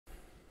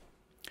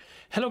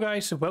Hello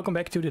guys, welcome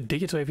back to the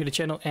Digital Aviator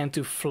channel and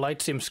to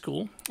Flight Sim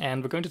School.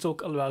 And we're going to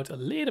talk about a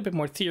little bit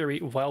more theory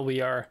while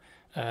we are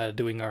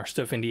doing our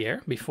stuff in the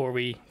air, before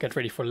we get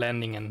ready for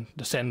landing and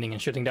descending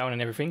and shutting down and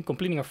everything,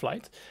 completing our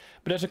flight.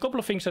 But there's a couple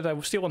of things that I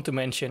still want to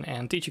mention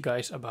and teach you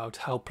guys about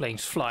how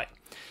planes fly.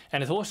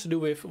 And it all has to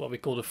do with what we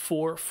call the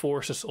four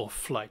forces of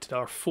flight. There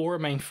are four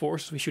main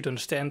forces we should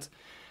understand: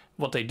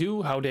 what they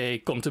do, how they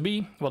come to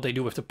be, what they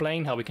do with the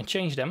plane, how we can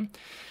change them,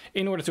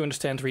 in order to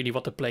understand really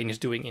what the plane is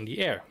doing in the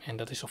air. And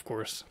that is of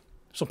course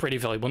some pretty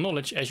valuable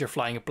knowledge as you're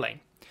flying a plane.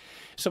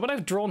 So what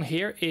I've drawn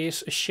here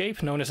is a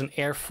shape known as an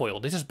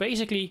airfoil. This is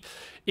basically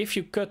if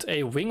you cut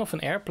a wing of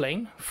an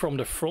airplane from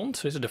the front,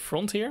 so this is the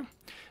front here,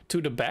 to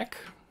the back.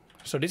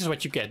 So this is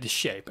what you get, this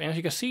shape. And as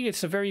you can see,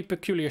 it's a very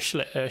peculiar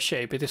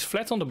shape. It is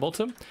flat on the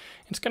bottom.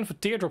 It's kind of a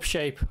teardrop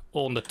shape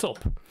on the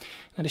top.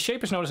 And the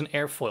shape is known as an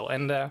airfoil.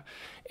 And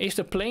if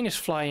the plane is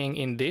flying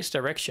in this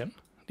direction,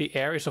 the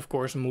air is of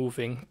course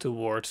moving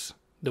towards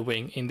the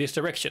wing in this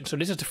direction. So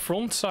this is the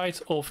front side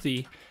of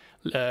the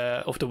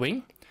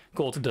wing,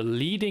 called the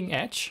leading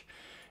edge.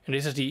 And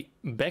this is the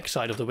back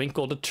side of the wing,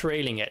 called the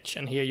trailing edge.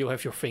 And here you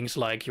have your things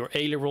like your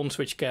ailerons,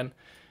 which can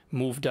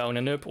move down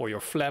and up, or your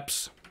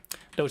flaps.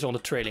 Those are on the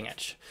trailing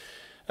edge.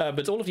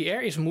 But all of the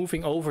air is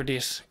moving over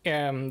this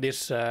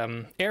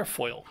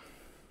airfoil.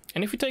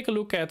 And if we take a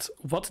look at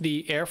what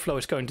the airflow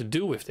is going to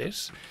do with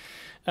this,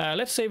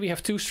 let's say we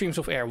have two streams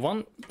of air.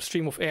 One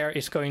stream of air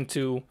is going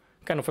to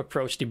kind of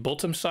approach the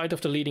bottom side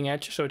of the leading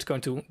edge. So it's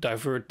going to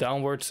divert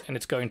downwards, and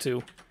it's going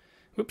to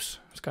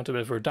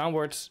divert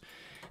downwards.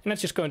 And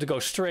it's just going to go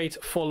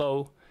straight,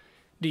 follow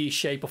the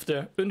shape of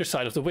the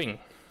underside of the wing.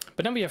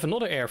 But then we have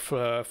another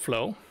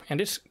airflow, and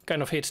this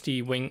kind of hits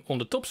the wing on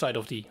the top side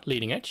of the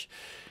leading edge,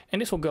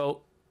 and this will go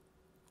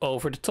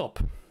over the top.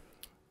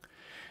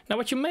 Now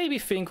what you maybe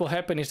think will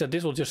happen is that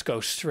this will just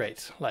go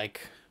straight,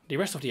 like the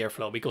rest of the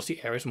airflow, because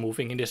the air is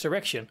moving in this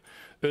direction.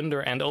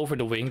 Under and over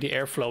the wing, the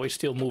airflow is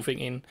still moving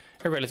in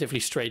a relatively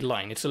straight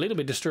line. It's a little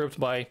bit disturbed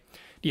by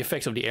the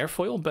effects of the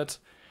airfoil, but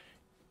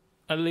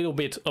a little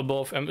bit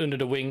above and under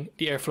the wing,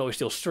 the airflow is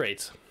still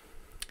straight,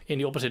 in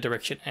the opposite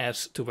direction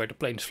as to where the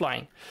plane is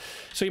flying.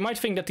 So you might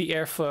think that the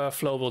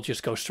airflow will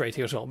just go straight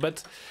here as well.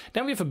 But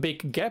then we have a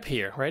big gap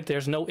here, right?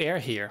 There's no air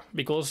here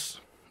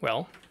because,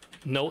 well,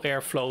 no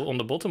airflow on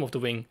the bottom of the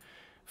wing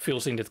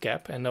fills in that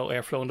gap, and no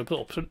airflow on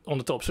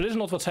the top. So this is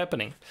not what's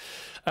happening.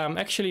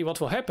 Actually,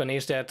 what will happen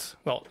is that,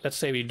 well, let's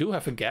say we do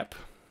have a gap.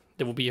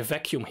 There will be a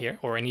vacuum here,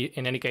 or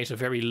in any case, a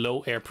very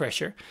low air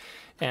pressure.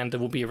 And there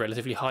will be a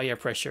relatively high air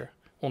pressure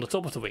on the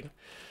top of the wing.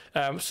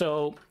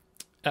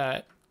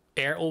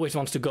 Air always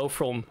wants to go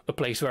from a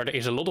place where there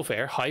is a lot of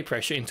air, high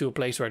pressure, into a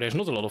place where there's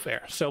not a lot of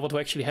air. So what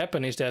will actually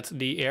happen is that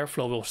the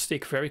airflow will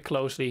stick very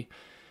closely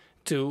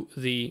to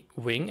the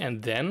wing,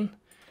 and then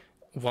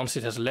once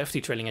it has left the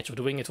trailing edge of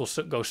the wing, it will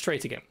go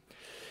straight again.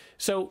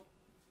 So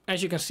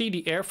as you can see,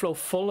 the airflow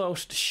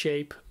follows the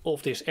shape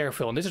of this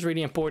airfoil, and this is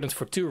really important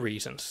for two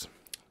reasons.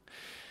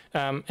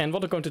 And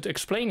what I'm going to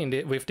explain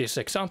with this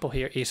example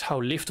here is how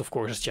lift, of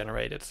course, is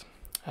generated.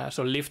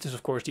 So lift is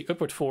of course the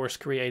upward force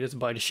created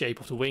by the shape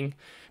of the wing,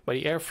 by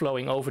the air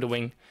flowing over the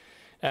wing,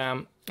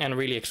 and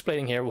really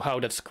explaining here how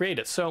that's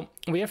created. So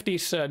we have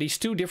these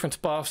two different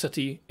paths that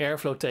the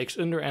airflow takes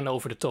under and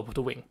over the top of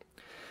the wing.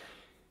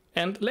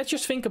 And let's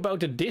just think about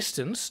the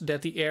distance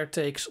that the air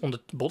takes on the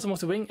bottom of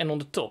the wing and on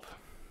the top.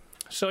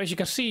 So as you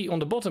can see, on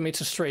the bottom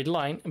it's a straight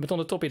line, but on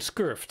the top it's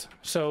curved.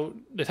 So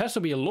it has to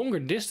be a longer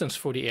distance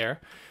for the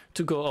air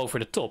to go over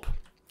the top.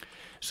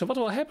 So what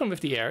will happen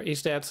with the air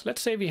is that,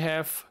 let's say we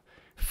have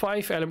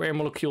 5 air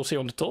molecules here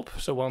on the top,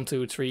 so 1,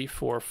 2, 3,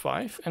 4,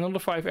 5, and another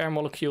 5 air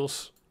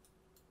molecules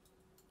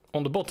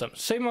on the bottom.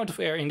 Same amount of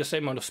air in the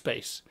same amount of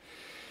space.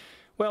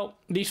 Well,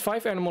 these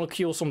 5 air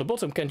molecules on the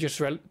bottom can just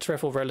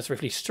travel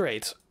relatively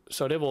straight,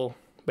 so they will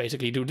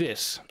basically do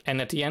this. And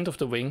at the end of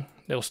the wing,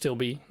 they'll still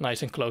be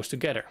nice and close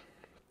together.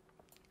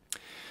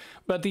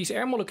 But these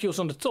air molecules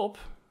on the top,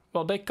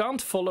 well, they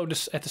can't follow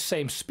this at the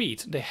same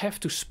speed. They have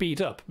to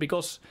speed up,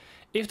 because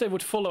if they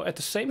would follow at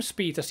the same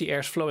speed as the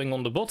air is flowing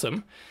on the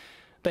bottom,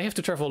 they have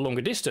to travel a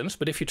longer distance,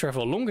 but if you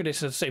travel a longer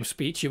distance at the same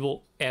speed, you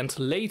will end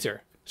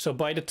later. So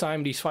by the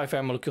time these 5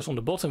 air molecules on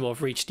the bottom will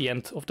have reached the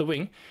end of the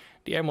wing,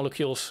 the air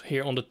molecules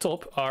here on the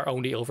top are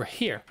only over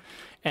here.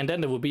 And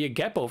then there will be a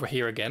gap over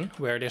here again,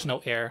 where there's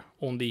no air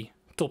on the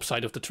top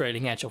side of the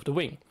trailing edge of the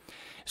wing.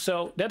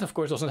 So that of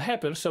course doesn't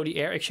happen, so the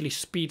air actually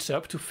speeds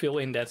up to fill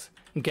in that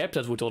gap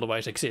that would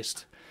otherwise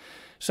exist.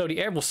 So the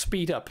air will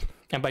speed up,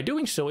 and by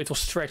doing so it will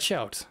stretch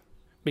out.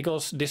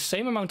 Because this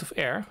same amount of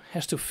air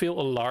has to fill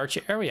a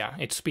larger area.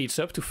 It speeds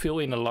up to fill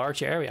in a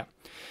larger area.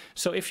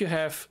 So if you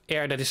have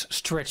air that is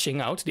stretching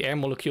out, the air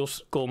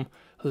molecules come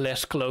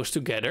less close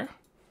together.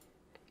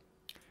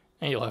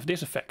 And you'll have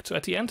this effect. So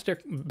at the end they're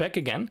back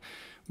again,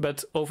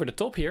 but over the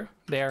top here,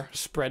 they're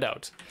spread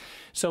out.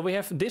 So we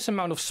have this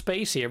amount of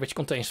space here, which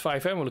contains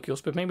 5 air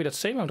molecules, but maybe that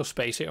same amount of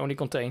space here only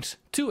contains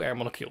 2 air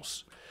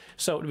molecules.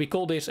 So we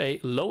call this a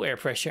low air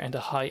pressure and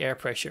a high air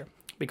pressure.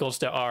 because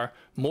there are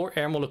more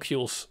air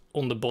molecules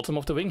on the bottom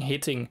of the wing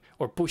hitting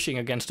or pushing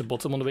against the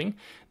bottom of the wing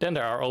than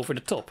there are over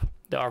the top.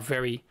 There are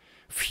very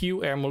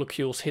few air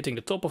molecules hitting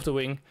the top of the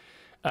wing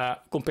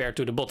compared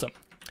to the bottom.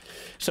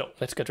 So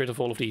let's get rid of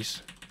all of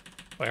these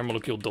air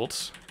molecule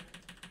dots.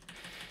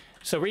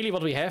 So really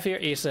what we have here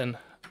is a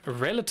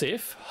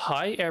relative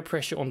high air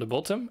pressure on the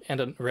bottom and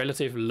a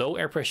relative low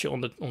air pressure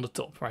on the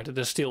top, right?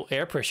 There's still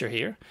air pressure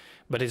here,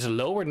 but it's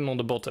lower than on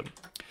the bottom.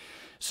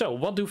 So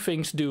what do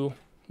things do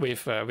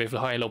with the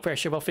high and low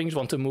pressure? Well, things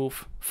want to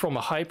move from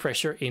a high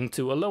pressure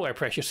into a low air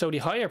pressure. So the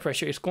high air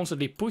pressure is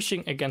constantly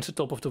pushing against the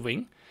top of the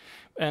wing.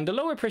 And the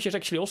lower pressure is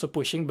actually also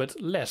pushing, but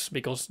less,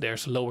 because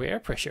there's lower air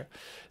pressure.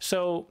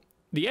 So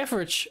the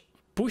average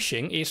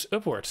pushing is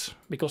upwards,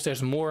 because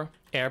there's more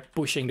air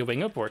pushing the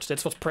wing upwards.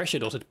 That's what pressure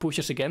does. It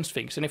pushes against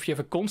things. And if you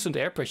have a constant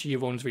air pressure, you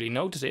won't really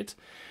notice it.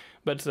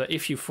 But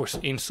if you,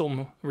 in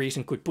some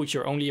reason, could put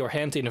only your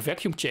hand in a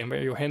vacuum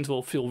chamber, your hand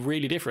will feel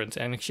really different.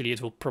 And actually,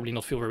 it will probably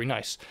not feel very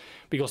nice,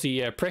 because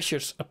the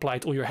pressures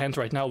applied on your hand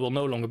right now will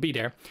no longer be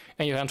there.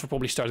 And your hand will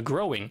probably start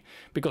growing,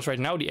 because right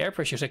now the air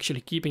pressure is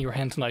actually keeping your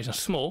hand nice and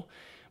small.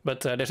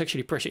 But there's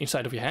actually pressure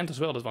inside of your hand as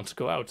well that wants to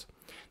go out.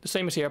 The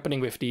same is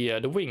happening with the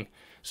wing.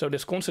 So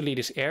there's constantly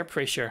this air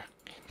pressure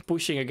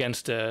pushing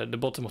against the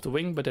bottom of the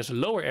wing, but there's a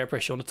lower air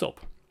pressure on the top.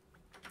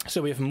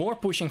 So we have more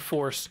pushing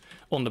force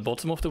on the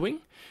bottom of the wing.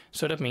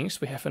 So that means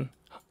we have an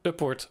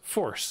upward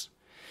force.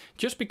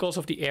 Just because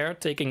of the air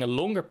taking a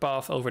longer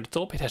path over the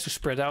top, it has to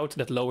spread out.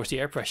 That lowers the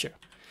air pressure.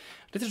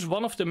 This is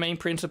one of the main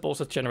principles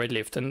that generate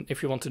lift. And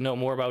if you want to know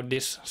more about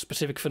this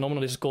specific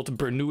phenomenon, this is called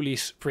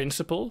Bernoulli's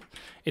principle.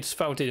 It's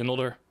found in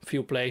another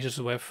few places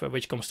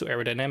which comes to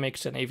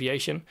aerodynamics and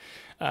aviation.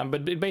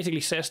 But it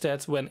basically says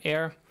that when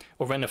air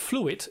is a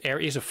fluid,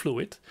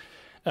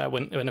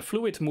 when a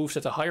fluid moves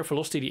at a higher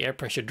velocity, the air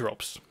pressure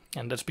drops.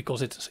 And that's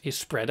because it is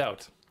spread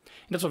out.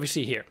 And that's what we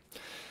see here.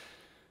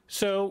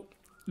 So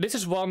this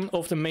is one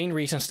of the main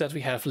reasons that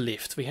we have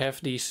lift. We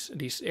have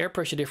these air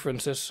pressure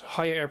differences,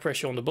 higher air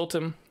pressure on the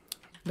bottom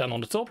than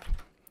on the top,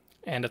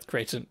 and that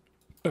creates an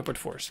upward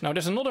force. Now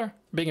there's another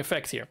big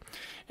effect here,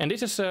 and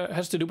this is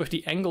has to do with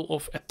the angle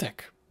of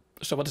attack.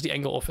 So what is the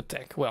angle of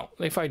attack? Well,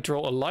 if I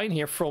draw a line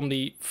here from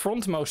the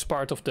frontmost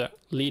part of the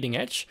leading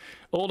edge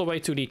all the way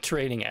to the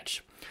trailing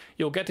edge,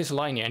 you'll get this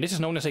line here, and this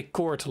is known as a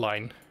chord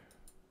line.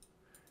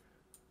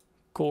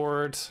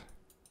 Chord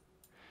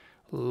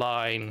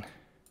line.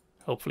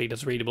 Hopefully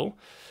that's readable.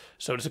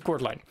 So there's a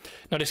chord line.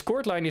 Now this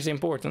chord line is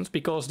important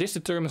because this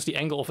determines the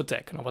angle of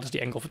attack. Now what is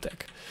the angle of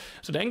attack?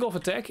 So the angle of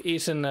attack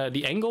is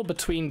the angle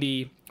between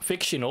the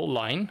fictional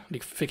line, the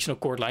fictional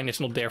chord line. It's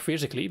not there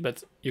physically,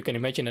 but you can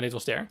imagine that it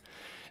was there.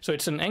 So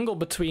it's an angle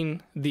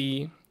between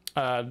the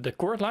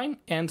chord line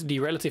and the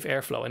relative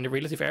airflow. And the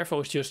relative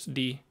airflow is just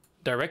the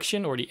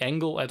direction or the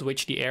angle at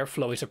which the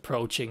airflow is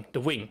approaching the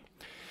wing.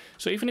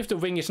 So even if the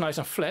wing is nice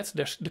and flat,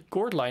 the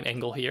chord line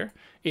angle here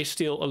is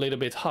still a little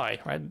bit high,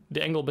 right?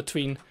 The angle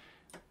between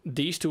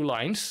these two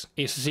lines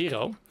is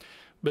 0,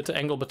 but the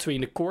angle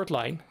between the chord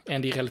line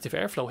and the relative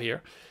airflow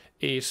here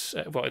is,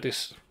 well, it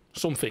is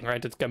something,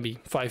 right? It can be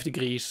 5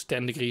 degrees,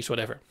 10 degrees,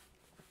 whatever.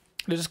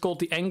 This is called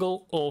the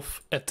angle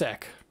of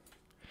attack.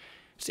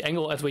 It's the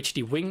angle at which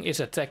the wing is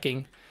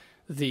attacking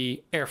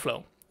the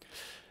airflow.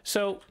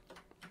 So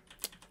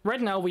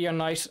right now we are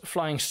nice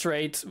flying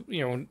straight.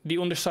 You know, the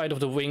underside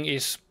of the wing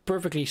is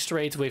perfectly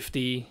straight with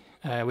the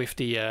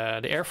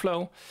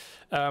airflow.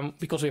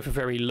 Because we have a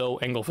very low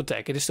angle of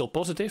attack. It is still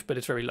positive, but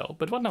it's very low.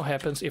 But what now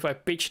happens if I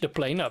pitch the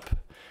plane up?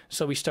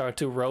 So we start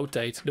to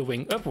rotate the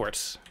wing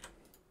upwards.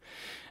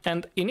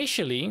 And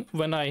initially,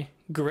 when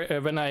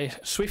I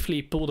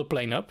swiftly pull the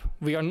plane up,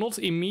 we are not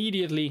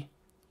immediately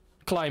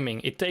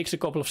climbing. It takes a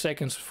couple of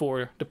seconds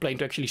for the plane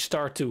to actually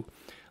start to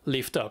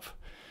lift up.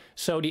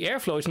 So the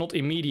airflow is not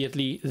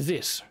immediately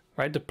this.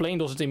 Right? The plane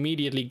doesn't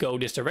immediately go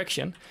this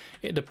direction.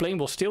 The plane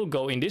will still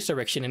go in this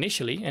direction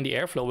initially, and the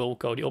airflow will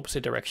go the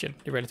opposite direction,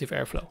 the relative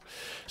airflow.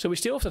 So we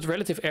still have that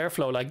relative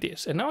airflow like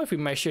this. And now if we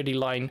measure the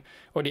line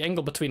or the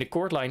angle between the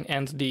chord line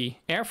and the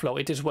airflow,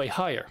 it is way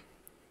higher.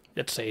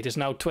 Let's say it is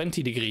now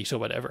 20 degrees or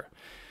whatever.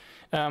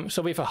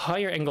 So we have a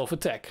higher angle of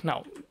attack.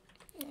 Now,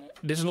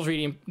 this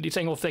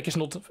angle of attack is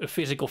not a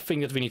physical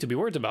thing that we need to be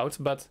worried about,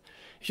 but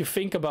if you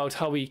think about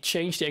how we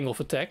change the angle of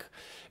attack,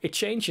 it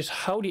changes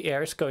how the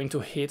air is going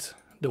to hit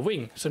the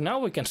wing. So now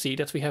we can see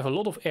that we have a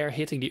lot of air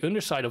hitting the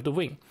underside of the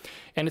wing,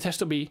 and it has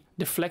to be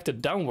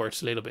deflected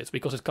downwards a little bit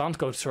because it can't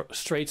go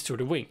straight through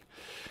the wing.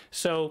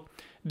 So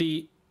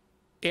the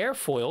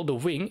airfoil, the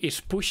wing, is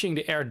pushing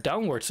the air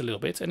downwards a little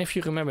bit. And if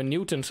you remember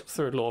Newton's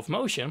third law of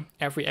motion,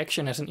 every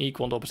action has an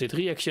equal and opposite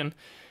reaction.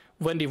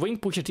 When the wing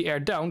pushes the air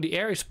down, the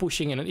air is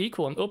pushing in an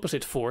equal and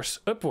opposite force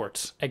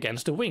upwards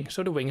against the wing.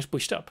 So the wing is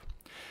pushed up.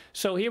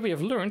 So here we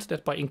have learned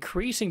that by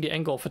increasing the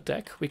angle of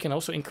attack, we can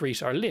also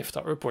increase our lift,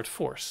 our upward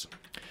force.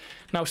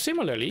 Now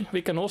similarly,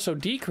 we can also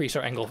decrease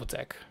our angle of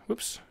attack.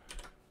 Whoops.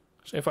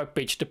 So if I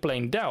pitch the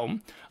plane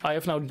down, I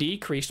have now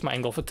decreased my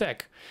angle of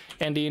attack.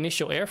 And the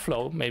initial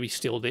airflow, maybe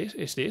still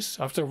this.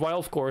 After a while,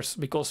 of course,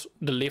 because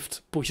the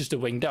lift pushes the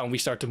wing down, we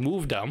start to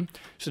move down.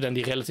 So then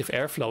the relative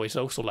airflow is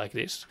also like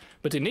this.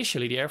 But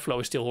initially, the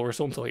airflow is still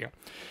horizontal here.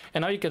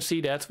 And now you can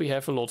see that we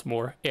have a lot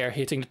more air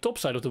hitting the top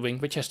side of the wing,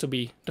 which has to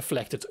be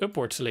deflected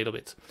upwards a little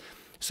bit.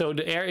 So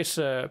the air is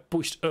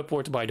pushed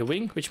upward by the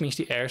wing, which means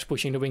the air is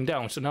pushing the wing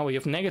down. So now we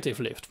have negative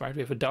lift, right?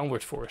 We have a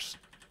downward force.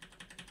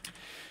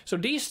 So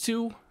these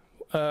two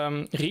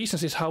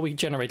reasons is how we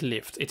generate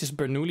lift. It is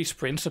Bernoulli's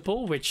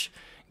principle, which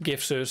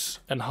gives us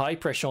a high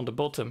pressure on the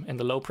bottom and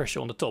the low pressure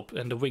on the top.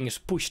 And the wing is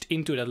pushed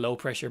into that low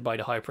pressure by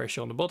the high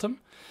pressure on the bottom.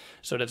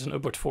 So that's an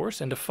upward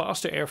force. And the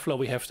faster airflow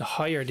we have, the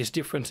higher this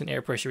difference in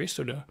air pressure is.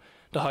 So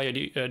the higher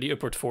the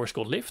upward force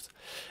called lift.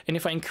 And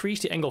if I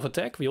increase the angle of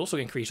attack, we also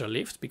increase our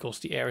lift because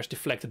the air is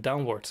deflected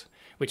downward,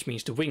 which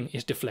means the wing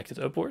is deflected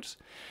upwards.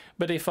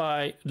 But if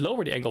I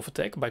lower the angle of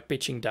attack by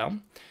pitching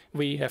down,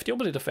 we have the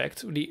opposite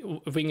effect. The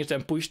wing is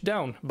then pushed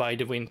down by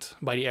the wind,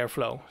 by the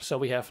airflow. So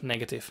we have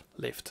negative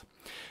lift.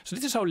 So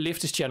this is how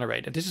lift is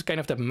generated. This is kind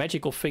of the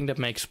magical thing that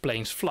makes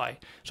planes fly.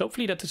 So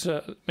hopefully that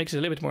makes it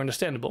a little bit more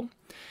understandable.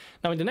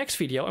 Now in the next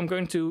video, I'm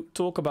going to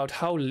talk about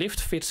how lift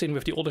fits in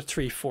with the other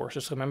three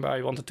forces. Remember,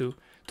 I wanted to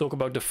talk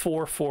about the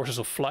 4 forces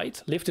of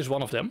flight. Lift is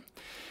one of them.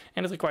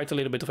 And it required a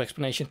little bit of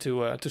explanation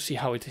to see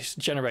how it is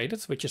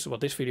generated, which is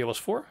what this video was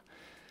for.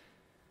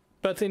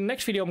 But in the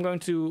next video, I'm going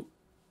to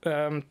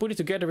put it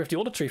together with the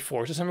other 3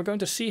 forces, and we're going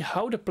to see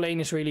how the plane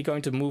is really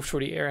going to move through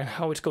the air and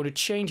how it's going to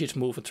change its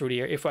movement through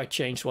the air if I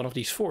change one of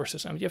these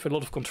forces. And you have a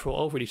lot of control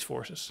over these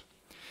forces.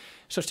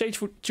 So stay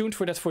tuned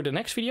for that for the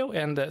next video,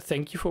 and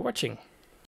thank you for watching.